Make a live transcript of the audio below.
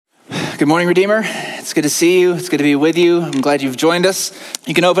Good morning, Redeemer. It's good to see you. It's good to be with you. I'm glad you've joined us.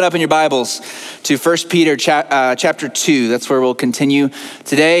 You can open up in your Bibles to 1 Peter chapter 2. That's where we'll continue.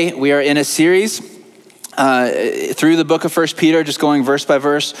 Today, we are in a series through the book of 1 Peter, just going verse by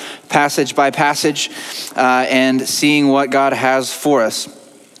verse, passage by passage, and seeing what God has for us.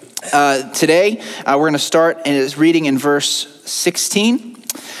 Today, we're going to start reading in verse 16.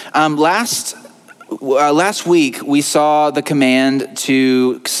 Last week, we saw the command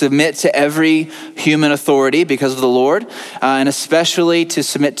to submit to every human authority because of the Lord, and especially to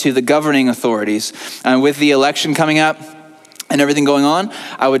submit to the governing authorities. With the election coming up and everything going on,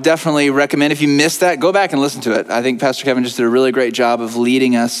 I would definitely recommend, if you missed that, go back and listen to it. I think Pastor Kevin just did a really great job of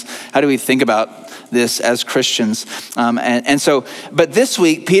leading us. How do we think about this as Christians? But this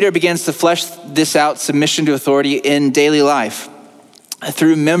week, Peter begins to flesh this out, submission to authority in daily life,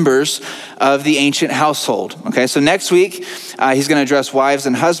 through members of the ancient household. Okay, so next week, he's going to address wives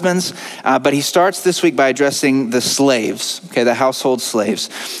and husbands, but he starts this week by addressing the slaves, okay, the household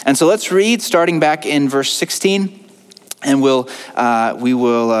slaves. And so let's read starting back in verse 16, and we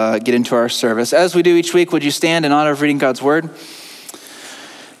will get into our service. As we do each week, would you stand in honor of reading God's word?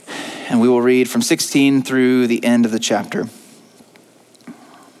 And we will read from 16 through the end of the chapter.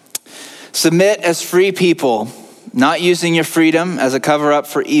 Submit as free people, not using your freedom as a cover-up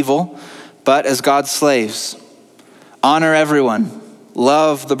for evil, but as God's slaves. Honor everyone.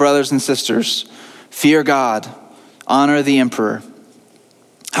 Love the brothers and sisters. Fear God. Honor the emperor.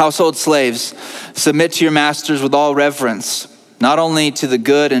 Household slaves, submit to your masters with all reverence, not only to the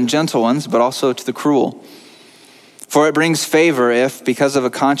good and gentle ones, but also to the cruel. For it brings favor if, because of a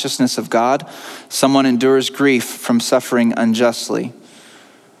consciousness of God, someone endures grief from suffering unjustly.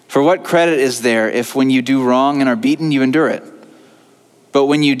 For what credit is there if when you do wrong and are beaten, you endure it? But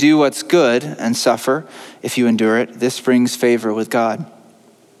when you do what's good and suffer, if you endure it, this brings favor with God.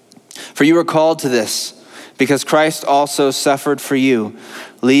 For you were called to this, because Christ also suffered for you,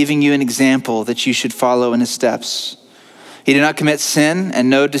 leaving you an example that you should follow in his steps. He did not commit sin, and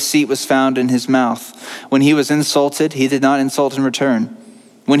no deceit was found in his mouth. When he was insulted, he did not insult in return.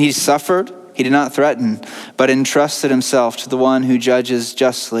 When he suffered, he did not threaten, but entrusted himself to the one who judges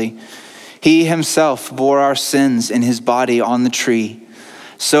justly. He himself bore our sins in his body on the tree,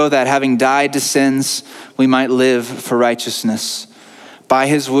 so that having died to sins, we might live for righteousness. By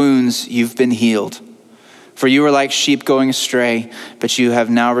his wounds you've been healed. For you were like sheep going astray, but you have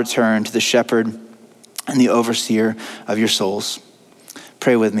now returned to the shepherd and the overseer of your souls.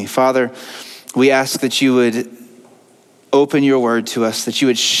 Pray with me. Father, we ask that you would open your word to us, that you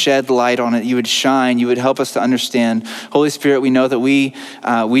would shed light on it, you would shine, you would help us to understand. Holy Spirit, we know that we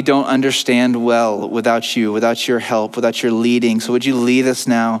don't understand well without you, without your help, without your leading. So would you lead us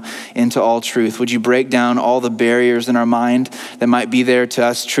now into all truth? Would you break down all the barriers in our mind that might be there to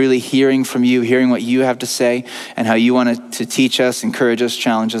us truly hearing from you, hearing what you have to say, and how you want to teach us, encourage us,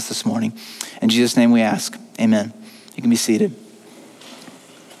 challenge us this morning. In Jesus' name we ask, amen. You can be seated.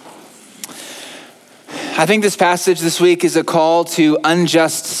 I think this passage this week is a call to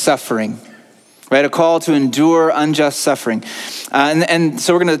unjust suffering, right? A call to endure unjust suffering. And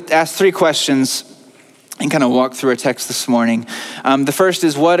so we're going to ask three questions and kind of walk through our text this morning. The first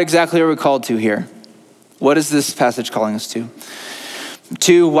is, what exactly are we called to here? What is this passage calling us to?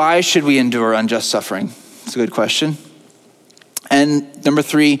 Two, why should we endure unjust suffering? It's a good question. And number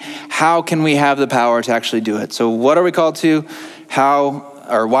three, how can we have the power to actually do it? So what are we called to? How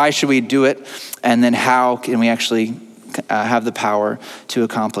or why should we do it? And then how can we actually have the power to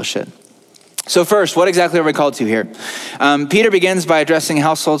accomplish it? So first, what exactly are we called to here? Peter begins by addressing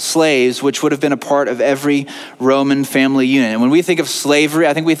household slaves, which would have been a part of every Roman family unit. And when we think of slavery,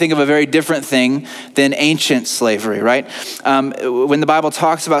 I think we think of a very different thing than ancient slavery, right? When the Bible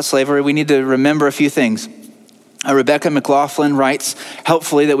talks about slavery, we need to remember a few things. Rebecca McLaughlin writes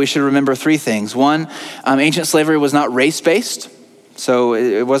helpfully that we should remember three things. One, ancient slavery was not race-based. So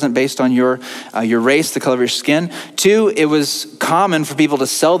it wasn't based on your race, the color of your skin. Two, it was common for people to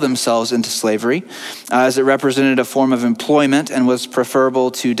sell themselves into slavery, as it represented a form of employment and was preferable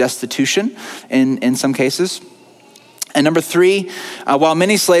to destitution in some cases. And number three, while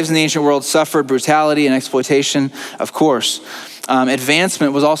many slaves in the ancient world suffered brutality and exploitation, of course,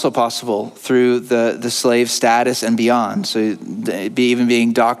 advancement was also possible through the slave status and beyond. So even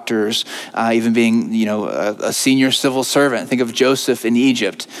being doctors, even being a senior civil servant. Think of Joseph in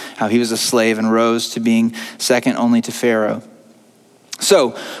Egypt, how he was a slave and rose to being second only to Pharaoh.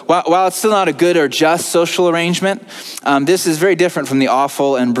 So while it's still not a good or just social arrangement, this is very different from the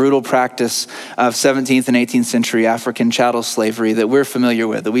awful and brutal practice of 17th and 18th century African chattel slavery that we're familiar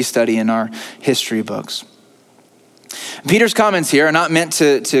with, that we study in our history books. Peter's comments here are not meant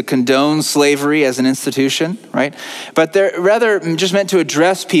to condone slavery as an institution, right? But they're rather just meant to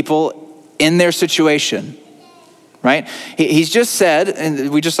address people in their situation, right? He's just said,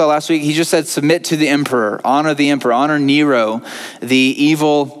 and we just saw last week, he just said, submit to the emperor, honor Nero, the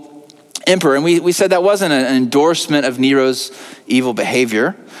evil emperor. And we said that wasn't an endorsement of Nero's evil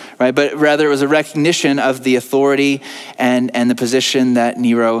behavior, right? But rather it was a recognition of the authority and the position that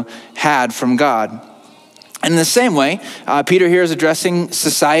Nero had from God. And in the same way, Peter here is addressing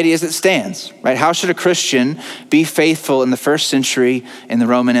society as it stands, right? How should a Christian be faithful in the first century in the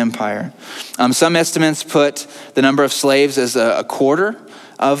Roman Empire? Some estimates put the number of slaves as a quarter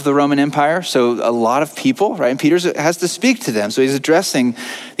of the Roman Empire, so a lot of people, right? And Peter has to speak to them, so he's addressing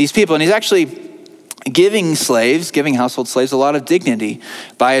these people, and he's actually giving household slaves a lot of dignity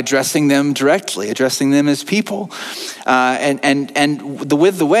by addressing them directly, addressing them as people.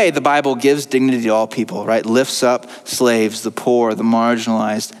 With the way the Bible gives dignity to all people, right? Lifts up slaves, the poor, the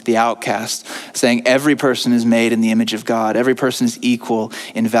marginalized, the outcast, saying every person is made in the image of God. Every person is equal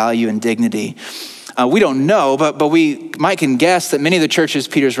in value and dignity. We don't know, but we can guess that many of the churches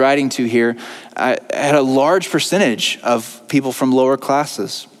Peter's writing to here had a large percentage of people from lower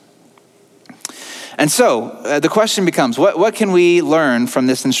classes. And so the question becomes, what can we learn from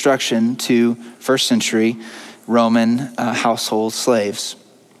this instruction to first century Roman household slaves?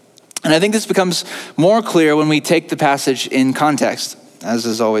 And I think this becomes more clear when we take the passage in context, as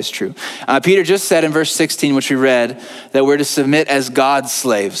is always true. Peter just said in verse 16, which we read, that we're to submit as God's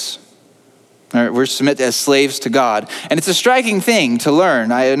slaves. We're to submit as slaves to God. And it's a striking thing to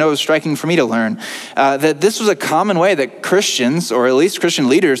learn. I know it was striking for me to learn that this was a common way that Christians, or at least Christian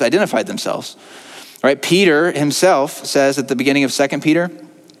leaders, identified themselves. Right? Peter himself says at the beginning of 2 Peter,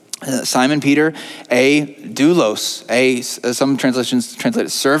 Simon Peter, a doulos, some translations translate it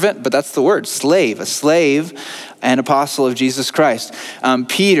servant, but that's the word, slave, a slave and apostle of Jesus Christ.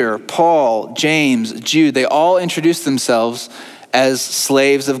 Peter, Paul, James, Jude, they all introduce themselves as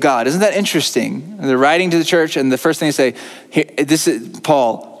slaves of God. Isn't that interesting? They're writing to the church, and the first thing they say, here, this is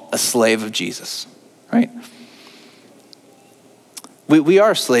Paul, a slave of Jesus, right? We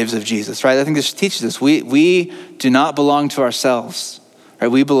are slaves of Jesus, right? I think this teaches us. We do not belong to ourselves, right?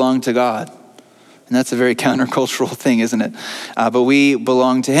 We belong to God. And that's a very countercultural thing, isn't it? But we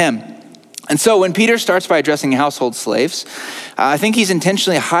belong to him. And so when Peter starts by addressing household slaves, I think he's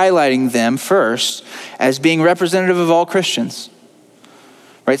intentionally highlighting them first as being representative of all Christians,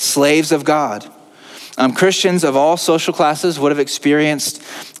 right? Slaves of God. Christians of all social classes would have experienced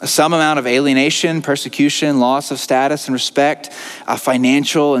some amount of alienation, persecution, loss of status and respect,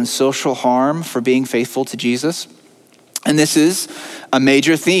 financial and social harm for being faithful to Jesus. And this is a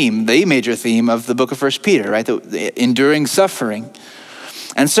major theme, the major theme of the book of 1 Peter, right? The enduring suffering.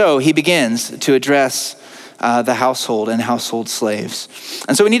 And so he begins to address the household and household slaves.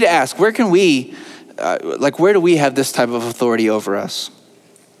 And so we need to ask, where do we have this type of authority over us?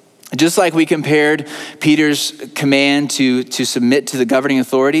 Just like we compared Peter's command to submit to the governing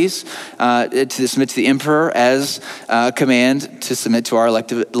authorities, to submit to the emperor as a command to submit to our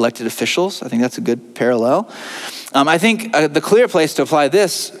elected officials. I think that's a good parallel. I think the clear place to apply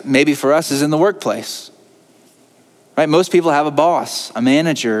this, maybe for us, is in the workplace. Right? Most people have a boss, a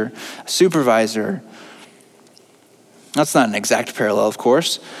manager, a supervisor. That's not an exact parallel, of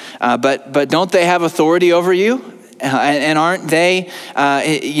course, but don't they have authority over you? And aren't they,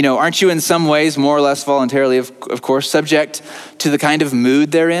 aren't you in some ways more or less voluntarily, of course, subject to the kind of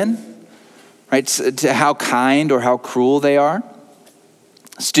mood they're in, right? To how kind or how cruel they are.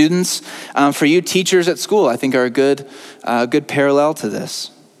 Students, for you, teachers at school, I think are a good parallel to this,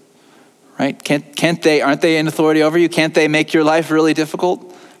 right? Aren't they in authority over you? Can't they make your life really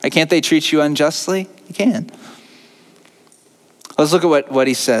difficult? Right? Can't they treat you unjustly? You can. Let's look at what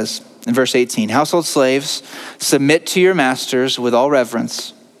he says. In verse 18, household slaves, submit to your masters with all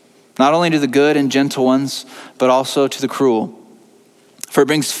reverence, not only to the good and gentle ones, but also to the cruel. For it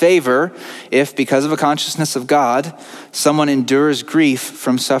brings favor if, because of a consciousness of God, someone endures grief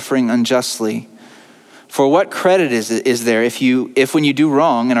from suffering unjustly. For what credit is there if when you do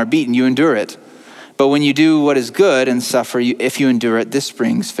wrong and are beaten, you endure it? But when you do what is good and suffer, if you endure it, this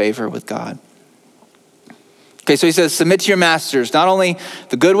brings favor with God. Okay, so he says, submit to your masters, not only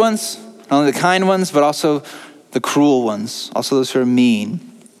the good ones, not only the kind ones, but also the cruel ones, also those who are mean.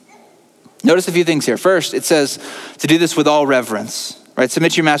 Notice a few things here. First, it says to do this with all reverence, right? Right,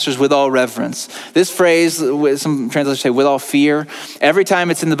 submit to your masters with all reverence. This phrase, some translators say with all fear. Every time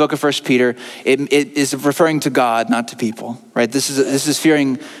it's in the book of 1 Peter, it is referring to God, not to people. Right, this is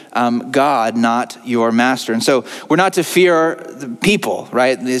fearing God, not your master. And so we're not to fear the people.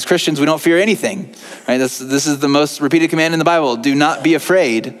 Right, as Christians, we don't fear anything. Right, this is the most repeated command in the Bible. Do not be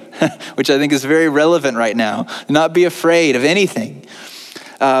afraid, which I think is very relevant right now. Do not be afraid of anything.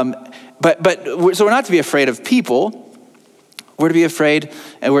 So we're not to be afraid of people. We're to be afraid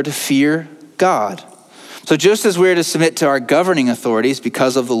and we're to fear God. So just as we're to submit to our governing authorities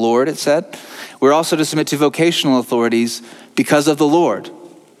because of the Lord, it said, we're also to submit to vocational authorities because of the Lord.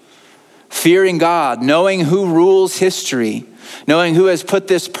 Fearing God, knowing who rules history, knowing who has put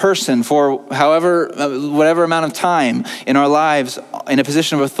this person for whatever amount of time in our lives in a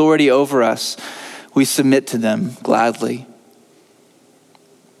position of authority over us, we submit to them gladly.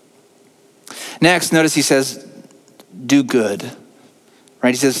 Next, notice he says, do good,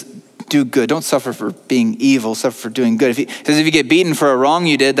 right? He says, do good. Don't suffer for being evil, suffer for doing good. He says if you get beaten for a wrong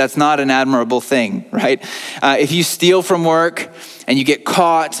you did, that's not an admirable thing, right? If you steal from work and you get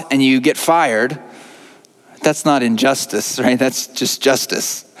caught and you get fired, that's not injustice, right? That's just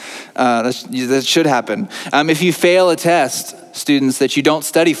justice. That should happen. If you fail a test, students, that you don't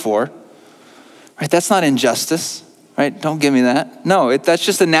study for, right? That's not injustice, right? Don't give me that. No, that's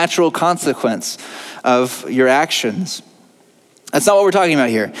just a natural consequence of your actions. That's not what we're talking about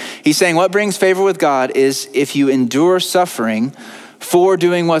here. He's saying what brings favor with God is if you endure suffering for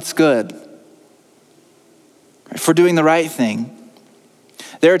doing what's good, for doing the right thing.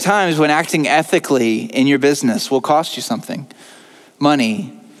 There are times when acting ethically in your business will cost you something.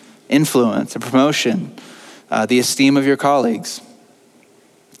 Money, influence, a promotion, the esteem of your colleagues.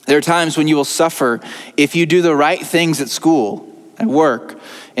 There are times when you will suffer if you do the right things at school, at work,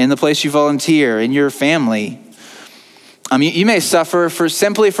 in the place you volunteer, in your family. You may suffer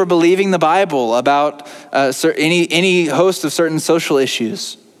simply for believing the Bible about any host of certain social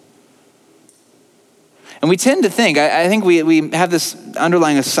issues. And we tend to think, I think we have this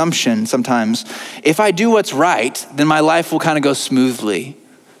underlying assumption sometimes, if I do what's right, then my life will kind of go smoothly.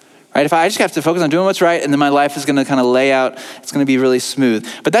 Right? If I just have to focus on doing what's right, and then my life is going to kind of lay out, it's going to be really smooth.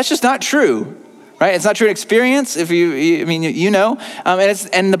 But that's just not true. Right? It's not true in experience. And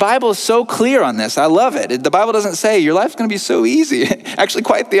the Bible is so clear on this. I love it. The Bible doesn't say your life's going to be so easy. Actually,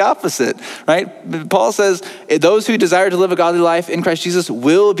 quite the opposite. Right? Paul says those who desire to live a godly life in Christ Jesus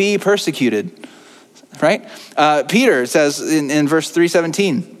will be persecuted. Right? Peter says in verse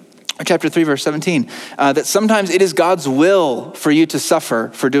 3:17, or chapter 3, verse 17, that sometimes it is God's will for you to suffer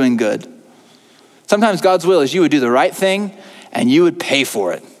for doing good. Sometimes God's will is you would do the right thing and you would pay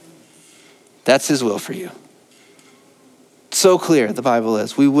for it. That's his will for you. So clear, the Bible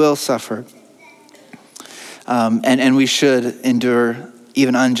is. We will suffer. And we should endure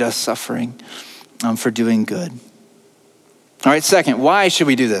even unjust suffering for doing good. All right, second, why should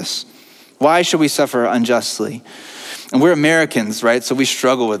we do this? Why should we suffer unjustly? And we're Americans, right? So we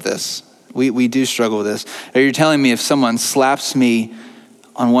struggle with this. We do struggle with this. Are you telling me if someone slaps me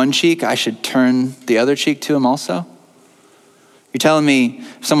on one cheek, I should turn the other cheek to him also? You're telling me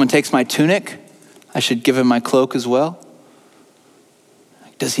if someone takes my tunic, I should give him my cloak as well?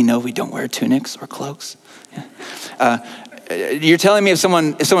 Does he know we don't wear tunics or cloaks? Yeah. You're telling me if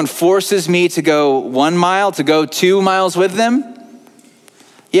someone forces me to go 1 mile, to go 2 miles with them?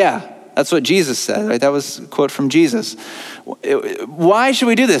 Yeah, that's what Jesus said, right? That was a quote from Jesus. Why should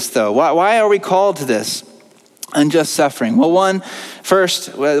we do this, though? Why are we called to this unjust suffering? Well,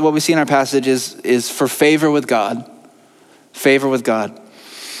 first, what we see in our passage is for favor with God. Favor with God.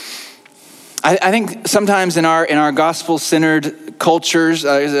 I think sometimes in our gospel-centered cultures,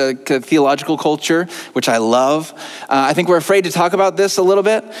 theological culture, which I love, I think we're afraid to talk about this a little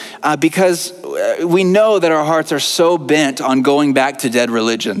bit because we know that our hearts are so bent on going back to dead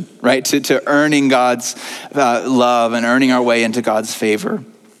religion, right? To earning God's love and earning our way into God's favor.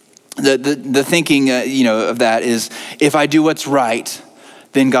 The thinking, of that is, if I do what's right,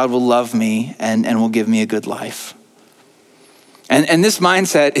 then God will love me and will give me a good life. And this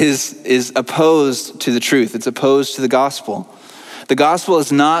mindset is opposed to the truth. It's opposed to the gospel. The gospel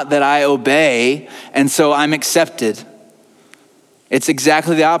is not that I obey and so I'm accepted. It's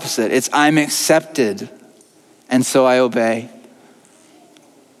exactly the opposite. It's I'm accepted and so I obey.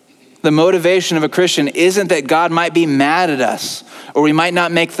 The motivation of a Christian isn't that God might be mad at us or we might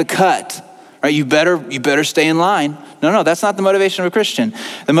not make the cut. Right? You better stay in line. No, that's not the motivation of a Christian.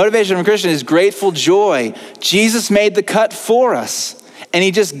 The motivation of a Christian is grateful joy. Jesus made the cut for us, and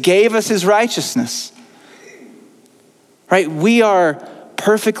he just gave us his righteousness. Right? We are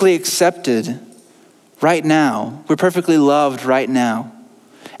perfectly accepted right now. We're perfectly loved right now.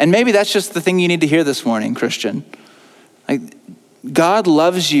 And maybe that's just the thing you need to hear this morning, Christian. Like, God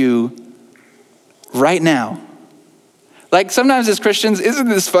loves you right now. Like, sometimes as Christians, isn't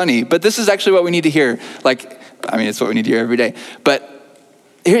this funny? But this is actually what we need to hear. Like, I mean, it's what we need to hear every day. But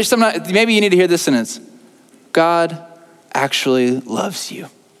here's maybe you need to hear this sentence. God actually loves you.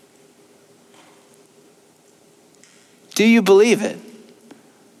 Do you believe it?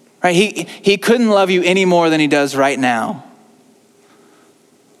 Right? He couldn't love you any more than he does right now.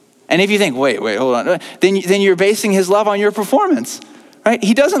 And if you think, wait, hold on, then you're basing his love on your performance, right?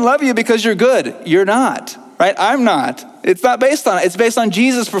 He doesn't love you because you're good. You're not, right? I'm not. It's not based on it. It's based on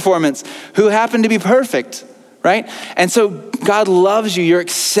Jesus' performance, who happened to be perfect, right? And so God loves you. You're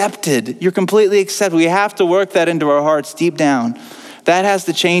accepted. You're completely accepted. We have to work that into our hearts deep down. That has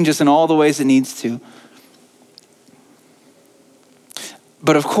to change us in all the ways it needs to.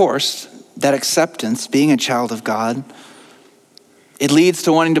 But of course, that acceptance, being a child of God, it leads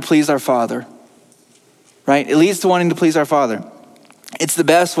to wanting to please our Father, right? It leads to wanting to please our Father. It's the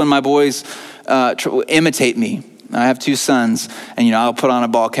best when my boys imitate me. I have 2 sons, and I'll put on a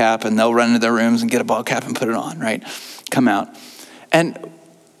ball cap, and they'll run into their rooms and get a ball cap and put it on, right? Come out. And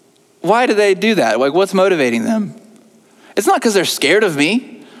why do they do that? Like, what's motivating them? It's not because they're scared of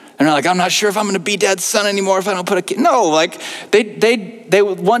me. And they're like, I'm not sure if I'm going to be Dad's son anymore if I don't put a kid. No, like they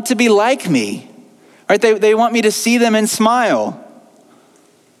want to be like me, right? They want me to see them and smile.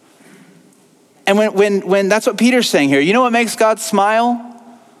 And when that's what Peter's saying here, you know what makes God smile?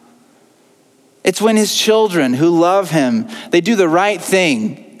 It's when his children who love him, they do the right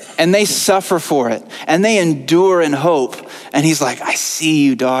thing and they suffer for it and they endure in hope. And he's like, I see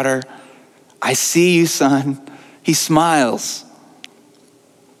you, daughter. I see you, son. He smiles.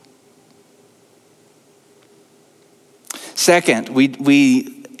 Second,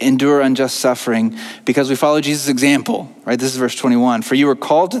 we endure unjust suffering because we follow Jesus' example, right? This is verse 21. For you were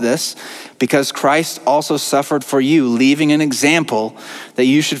called to this because Christ also suffered for you, leaving an example that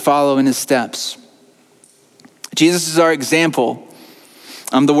you should follow in his steps. Jesus is our example.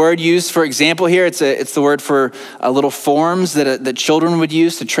 The word used for example here, it's the word for little forms that children would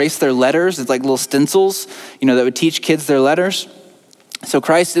use to trace their letters. It's like little stencils, that would teach kids their letters. So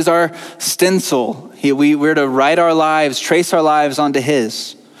Christ is our stencil. We're to write our lives, trace our lives onto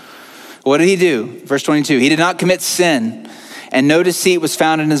his. What did he do? Verse 22, he did not commit sin, and no deceit was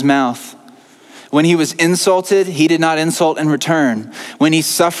found in his mouth. When he was insulted, he did not insult in return. When he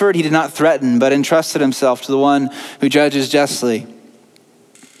suffered, he did not threaten, but entrusted himself to the one who judges justly.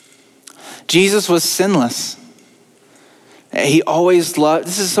 Jesus was sinless. He always loved,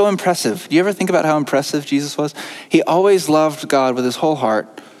 this is so impressive. Do you ever think about how impressive Jesus was? He always loved God with his whole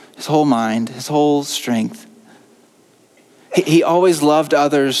heart, his whole mind, his whole strength. He always loved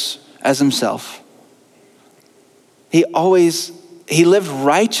others as himself. He lived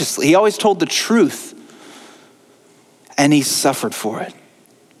righteously. He always told the truth. And he suffered for it.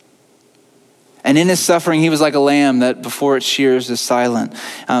 And in his suffering, he was like a lamb that before its shears is silent.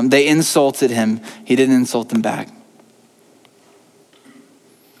 They insulted him. He didn't insult them back.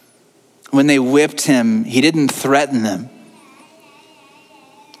 When they whipped him, he didn't threaten them.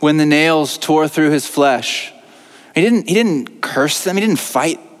 When the nails tore through his flesh, he didn't curse them. He didn't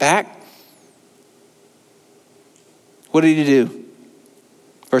fight back. What did he do?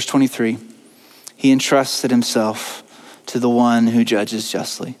 Verse 23, he entrusted himself to the one who judges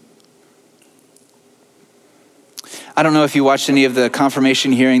justly. I don't know if you watched any of the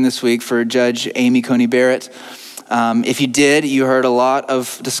confirmation hearing this week for Judge Amy Coney Barrett. If you did, you heard a lot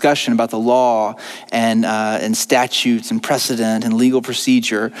of discussion about the law and statutes and precedent and legal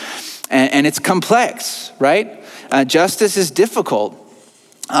procedure. And it's complex, right? Justice is difficult.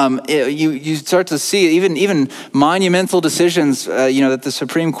 You start to see even monumental decisions, that the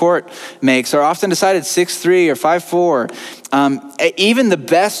Supreme Court makes are often decided 6-3 or 5-4. Even the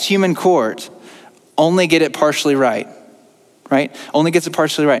best human court only get it partially right? Only gets it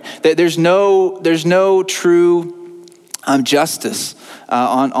partially right. There's no true justice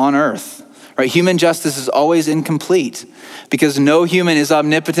on earth, right? Human justice is always incomplete because no human is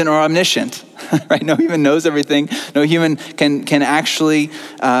omnipotent or omniscient, right? No human knows everything. No human can actually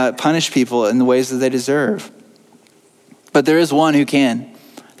punish people in the ways that they deserve. But there is one who can.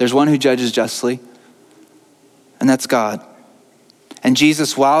 There's one who judges justly, and that's God. And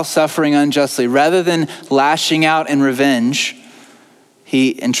Jesus, while suffering unjustly, rather than lashing out in revenge,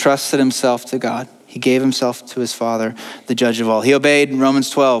 he entrusted himself to God. He gave himself to his Father, the judge of all. He obeyed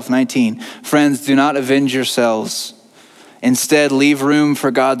Romans 12:19. Friends, do not avenge yourselves. Instead, leave room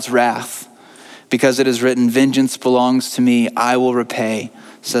for God's wrath, because it is written, vengeance belongs to me. I will repay,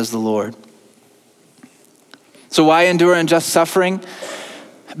 says the Lord. So why endure unjust suffering?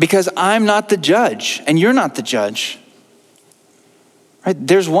 Because I'm not the judge and you're not the judge. Right?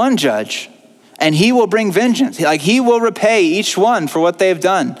 There's one judge and he will bring vengeance. He will repay each one for what they have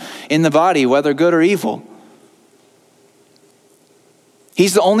done in the body, whether good or evil.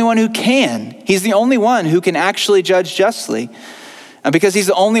 He's the only one who can. He's the only one who can actually judge justly. Because he's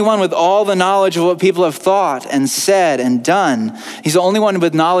the only one with all the knowledge of what people have thought and said and done. He's the only one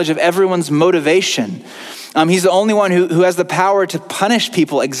with knowledge of everyone's motivation. He's the only one who has the power to punish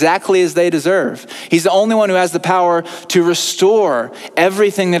people exactly as they deserve. He's the only one who has the power to restore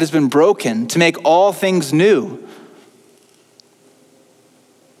everything that has been broken, to make all things new.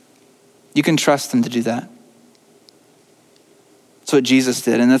 You can trust him to do that. That's what Jesus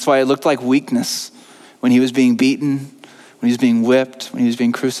did, and that's why it looked like weakness when he was being beaten, when he was being whipped, when he was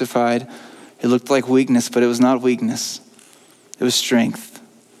being crucified. It looked like weakness, but it was not weakness. It was strength.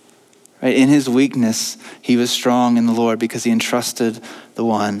 Right? In his weakness, he was strong in the Lord because he entrusted the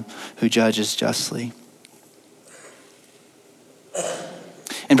one who judges justly.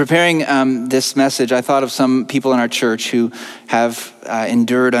 In preparing this message, I thought of some people in our church who have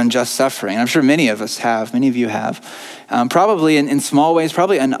endured unjust suffering. I'm sure many of us have, many of you have. Probably in small ways,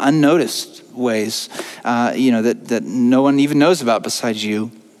 probably in unnoticed ways, that no one even knows about besides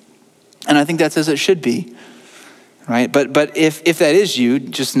you. And I think that's as it should be. Right? But if that is you,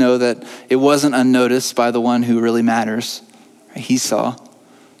 just know that it wasn't unnoticed by the one who really matters. He saw,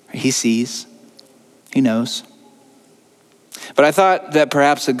 he sees, he knows. But I thought that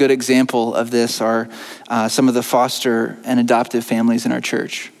perhaps a good example of this are some of the foster and adoptive families in our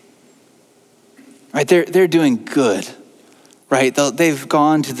church. Right? They're doing good. Right? They've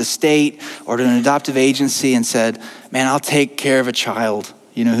gone to the state or to an adoptive agency and said, man, I'll take care of a child,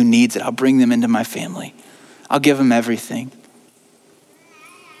 who needs it. I'll bring them into my family. I'll give them everything.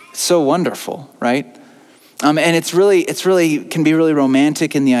 It's so wonderful, right? And it's really can be really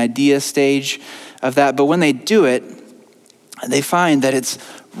romantic in the idea stage of that. But when they do it, they find that it's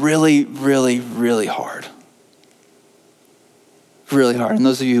really, really, really hard. Really hard. And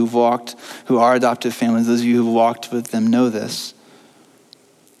those of you who are adoptive families, those of you who've walked with them know this.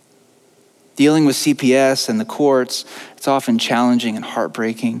 Dealing with CPS and the courts, it's often challenging and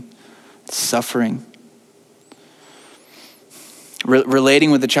heartbreaking. It's suffering.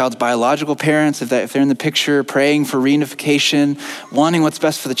 Relating with the child's biological parents, if they're in the picture, praying for reunification, wanting what's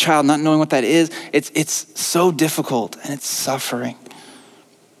best for the child, not knowing what that is, it's so difficult and it's suffering.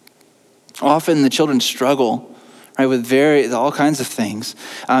 Often the children struggle, right, with all kinds of things.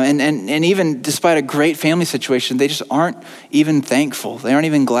 And even despite a great family situation, they just aren't even thankful. They aren't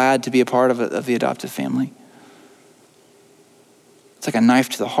even glad to be a part of the adoptive family. It's like a knife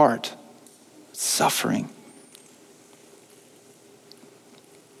to the heart. It's suffering.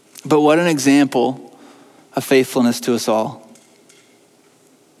 But what an example of faithfulness to us all.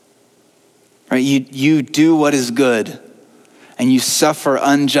 Right? You do what is good and you suffer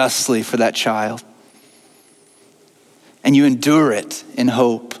unjustly for that child. And you endure it in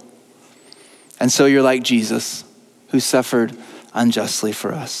hope. And so you're like Jesus, who suffered unjustly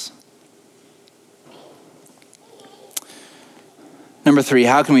for us. Number 3,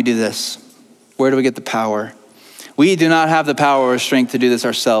 how can we do this? Where do we get the power? We do not have the power or strength to do this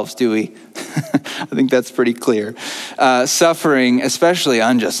ourselves, do we? I think that's pretty clear. Suffering, especially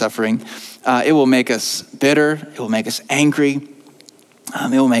unjust suffering, it will make us bitter. It will make us angry.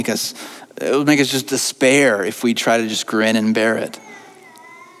 It will make us just despair if we try to just grin and bear it.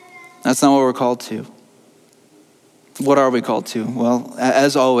 That's not what we're called to. What are we called to? Well,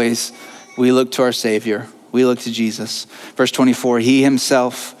 as always, we look to our Savior. We look to Jesus. Verse 24, he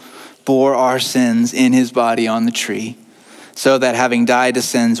himself bore our sins in his body on the tree, so that having died to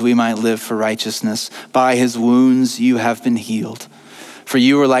sins, we might live for righteousness. By his wounds you have been healed. For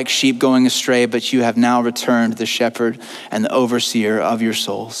you were like sheep going astray, but you have now returned to the shepherd and the overseer of your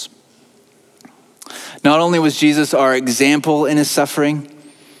souls. Not only was Jesus our example in his suffering,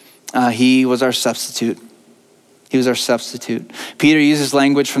 he was our substitute. He was our substitute. Peter uses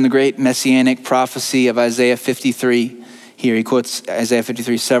language from the great messianic prophecy of Isaiah 53. Here he quotes Isaiah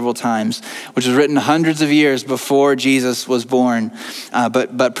 53 several times, which was written hundreds of years before Jesus was born,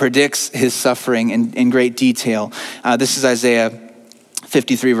 but predicts his suffering in great detail. This is Isaiah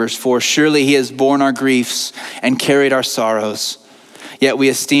 53 verse 4. Surely he has borne our griefs and carried our sorrows. Yet we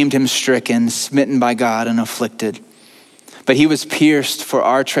esteemed him stricken, smitten by God, and afflicted. But he was pierced for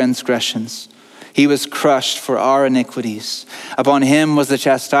our transgressions. He was crushed for our iniquities. Upon him was the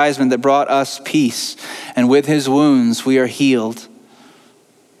chastisement that brought us peace, and with his wounds we are healed.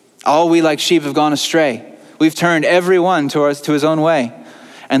 All we like sheep have gone astray. We've turned every one to his own way,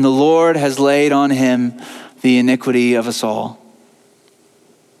 and the Lord has laid on him the iniquity of us all.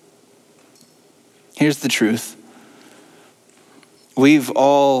 Here's the truth. We've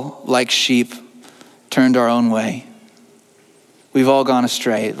all, like sheep, turned our own way. We've all gone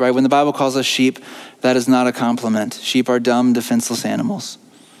astray, right? When the Bible calls us sheep, that is not a compliment. Sheep are dumb, defenseless animals.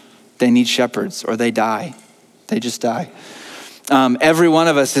 They need shepherds or they die. They just die. Every one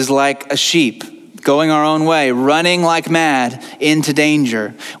of us is like a sheep, going our own way, running like mad into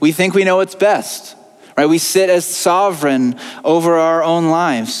danger. We think we know what's best, right? We sit as sovereign over our own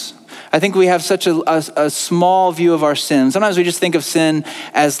lives. I think we have such a small view of our sin. Sometimes we just think of sin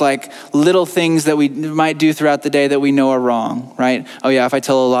as like little things that we might do throughout the day that we know are wrong, right? Oh yeah, if I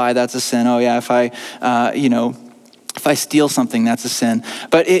tell a lie, that's a sin. Oh yeah, if I steal something, that's a sin.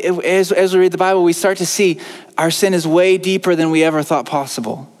 But as we read the Bible, we start to see our sin is way deeper than we ever thought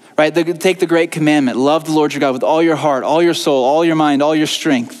possible, right? Take the great commandment, love the Lord your God with all your heart, all your soul, all your mind, all your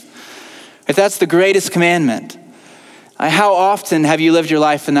strength. If that's the greatest commandment, how often have you lived your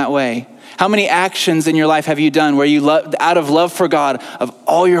life in that way? How many actions in your life have you done where you out of love for God, of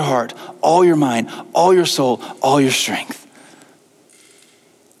all your heart, all your mind, all your soul, all your strength?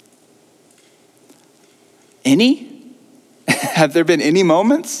 Any? Have there been any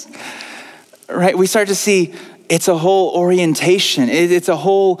moments? Right? We start to see it's a whole orientation. It's a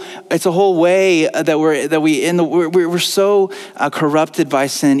whole way that we're so corrupted by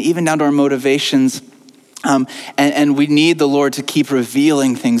sin, even down to our motivations. And we need the Lord to keep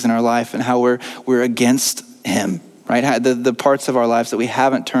revealing things in our life and how we're against him, right? The parts of our lives that we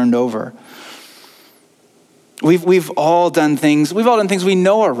haven't turned over. We've all done things we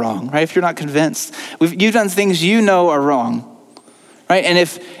know are wrong, right? If you're not convinced, you've done things you know are wrong, right? And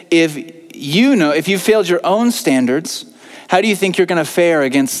if you failed your own standards, how do you think you're going to fare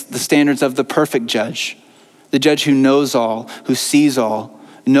against the standards of the perfect judge, the judge who knows all, who sees all,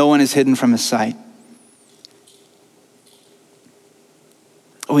 no one is hidden from his sight?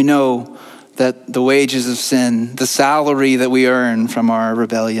 We know that the wages of sin, the salary that we earn from our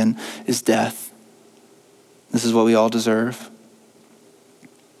rebellion, is death. This is what we all deserve.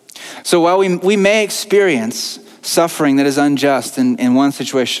 So while we may experience suffering that is unjust in one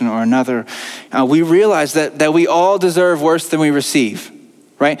situation or another, we realize that we all deserve worse than we receive,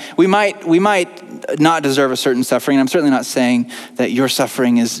 right? We might not deserve a certain suffering. I'm certainly not saying that your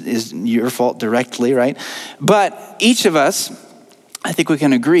suffering is your fault directly, right? But each of us, I think we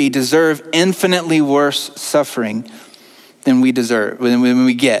can agree, deserve infinitely worse suffering than we deserve, when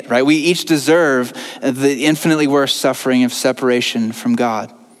we get, right? We each deserve the infinitely worse suffering of separation from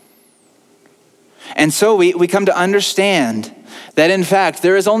God. And so we come to understand that in fact,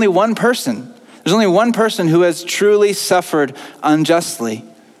 there is only one person. There's only one person who has truly suffered unjustly.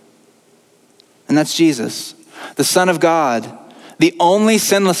 And that's Jesus, the Son of God, the only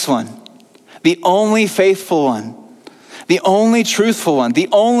sinless one, the only faithful one, the only truthful one, the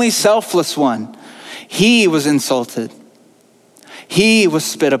only selfless one. He was insulted. He was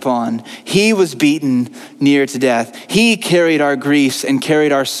spit upon. He was beaten near to death. He carried our griefs and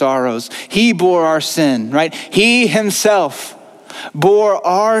carried our sorrows. He bore our sin, right? He himself bore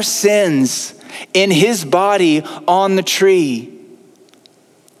our sins in his body on the tree.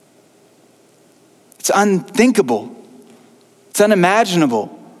 It's unthinkable. It's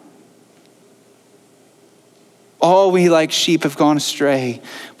unimaginable. All we like sheep have gone astray.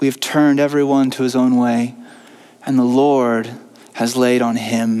 We have turned everyone to his own way. And the Lord has laid on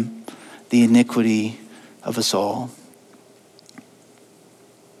him the iniquity of us all.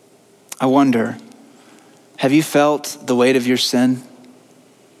 I wonder, have you felt the weight of your sin?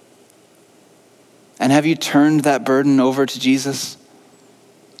 And have you turned that burden over to Jesus?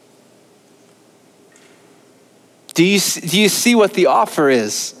 Do you see what the offer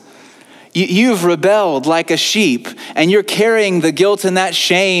is? You've rebelled like a sheep, and you're carrying the guilt and that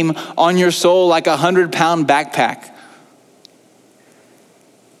shame on your soul like a 100-pound backpack.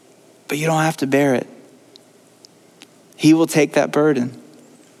 But you don't have to bear it. He will take that burden.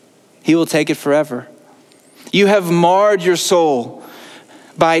 He will take it forever. You have marred your soul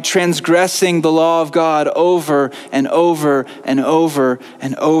by transgressing the law of God over and over and over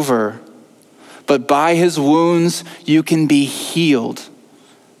and over. But by his wounds, you can be healed.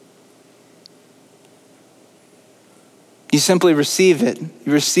 You simply receive it.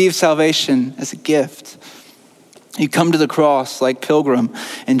 You receive salvation as a gift. You come to the cross like Pilgrim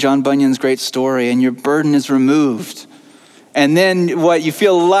in John Bunyan's great story, and your burden is removed. And then what? You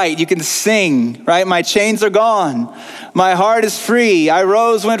feel light. You can sing, right? My chains are gone. My heart is free. I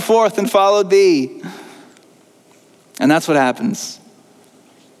rose, went forth, and followed thee. And that's what happens.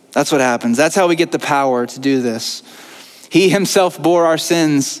 That's what happens. That's how we get the power to do this. He himself bore our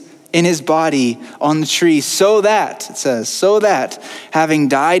sins in his body on the tree so that, it says, so that having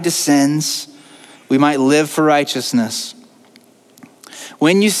died to sins, we might live for righteousness.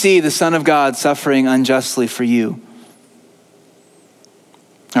 When you see the Son of God suffering unjustly for you,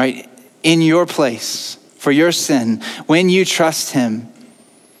 all right, in your place, for your sin, when you trust him,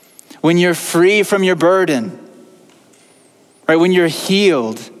 when you're free from your burden, right, when you're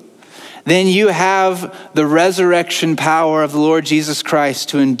healed, then you have the resurrection power of the Lord Jesus Christ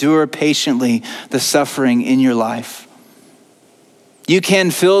to endure patiently the suffering in your life. You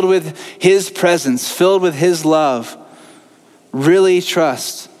can, filled with his presence, filled with his love, really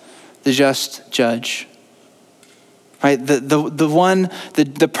trust the just judge. Right?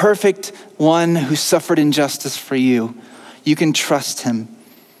 The perfect one who suffered injustice for you. You can trust him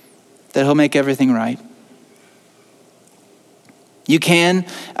that he'll make everything right. You can,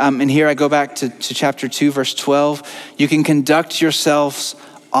 and here I go back to chapter 2, verse 12. You can conduct yourselves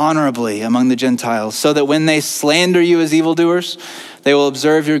honorably among the Gentiles so that when they slander you as evildoers, they will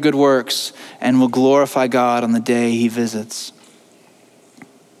observe your good works and will glorify God on the day he visits.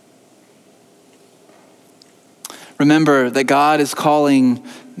 Remember that God is calling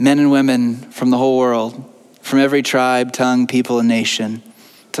men and women from the whole world, from every tribe, tongue, people, and nation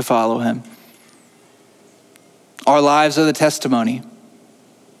to follow him. Our lives are the testimony.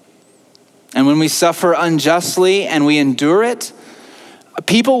 And when we suffer unjustly and we endure it,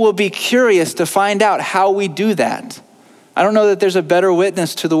 people will be curious to find out how we do that. I don't know that there's a better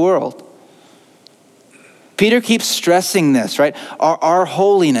witness to the world. Peter keeps stressing this, right? Our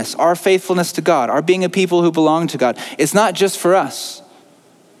holiness, our faithfulness to God, our being a people who belong to God. It's not just for us.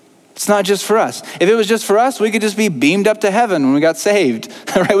 It's not just for us. If it was just for us, we could just be beamed up to heaven when we got saved,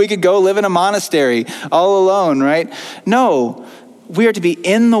 right? We could go live in a monastery all alone, right? No, we are to be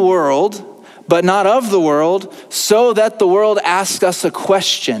in the world, but not of the world, so that the world asks us a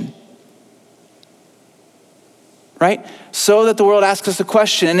question, right? So that the world asks us a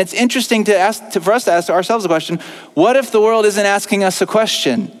question. And it's interesting for us to ask ourselves a question. What if the world isn't asking us a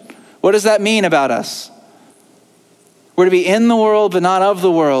question? What does that mean about us? We're to be in the world, but not of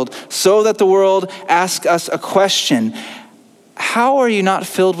the world, so that the world asks us a question. How are you not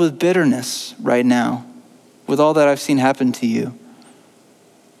filled with bitterness right now, with all that I've seen happen to you?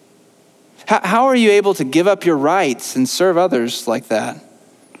 How are you able to give up your rights and serve others like that?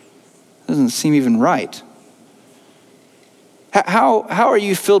 It doesn't seem even right. How are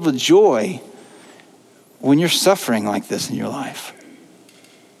you filled with joy when you're suffering like this in your life?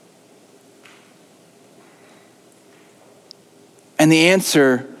 And the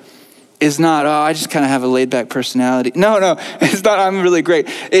answer is not, I just kind of have a laid back personality. No, it's not, I'm really great.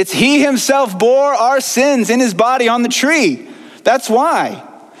 It's he himself bore our sins in his body on the tree. That's why.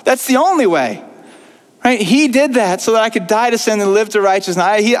 That's the only way. Right? He did that so that I could die to sin and live to righteousness.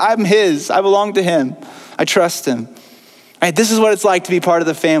 I'm his. I belong to him. I trust him. Right? This is what it's like to be part of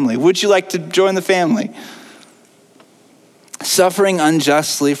the family. Would you like to join the family? Suffering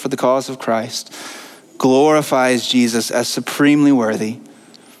unjustly for the cause of Christ glorifies Jesus as supremely worthy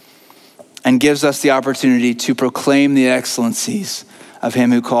and gives us the opportunity to proclaim the excellencies of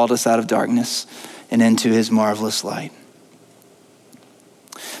him who called us out of darkness and into his marvelous light.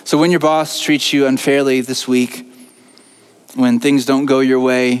 So when your boss treats you unfairly this week, when things don't go your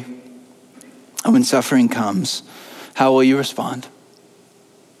way, and when suffering comes, how will you respond?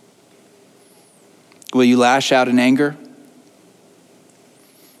 Will you lash out in anger?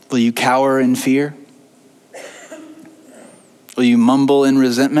 Will you cower in fear? Will you mumble in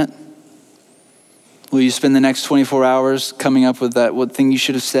resentment? Will you spend the next 24 hours coming up with what thing you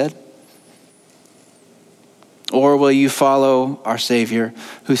should have said? Or will you follow our Savior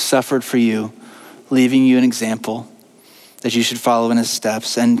who suffered for you, leaving you an example that you should follow in his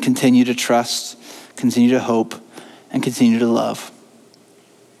steps and continue to trust, continue to hope, and continue to love?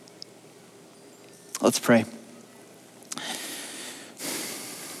 Let's pray.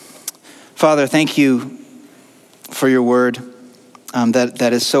 Father, thank you for your word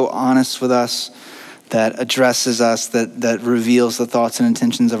that is so honest with us, that addresses us, that reveals the thoughts and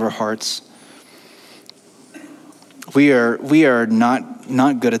intentions of our hearts. We are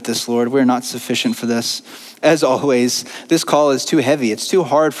not good at this, Lord. We're not sufficient for this. As always, this call is too heavy. It's too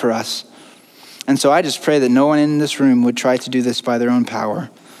hard for us. And so I just pray that no one in this room would try to do this by their own power.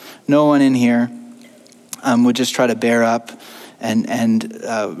 No one in here would just try to bear up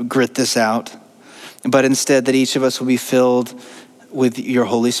and grit this out. But instead that each of us will be filled with your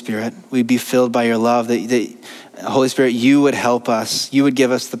Holy Spirit. We'd be filled by your love, that Holy Spirit, you would help us. You would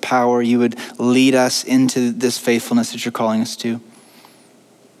give us the power. You would lead us into this faithfulness that you're calling us to.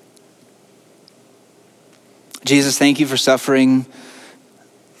 Jesus, thank you for suffering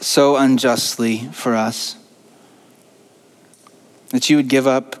so unjustly for us, that you would give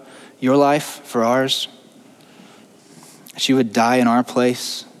up your life for ours, that you would die in our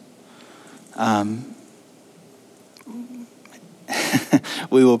place.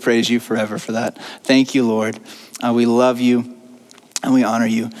 We will praise you forever for that. Thank you, Lord. We love you and we honor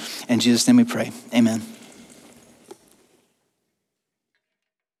you. In Jesus' name we pray. Amen.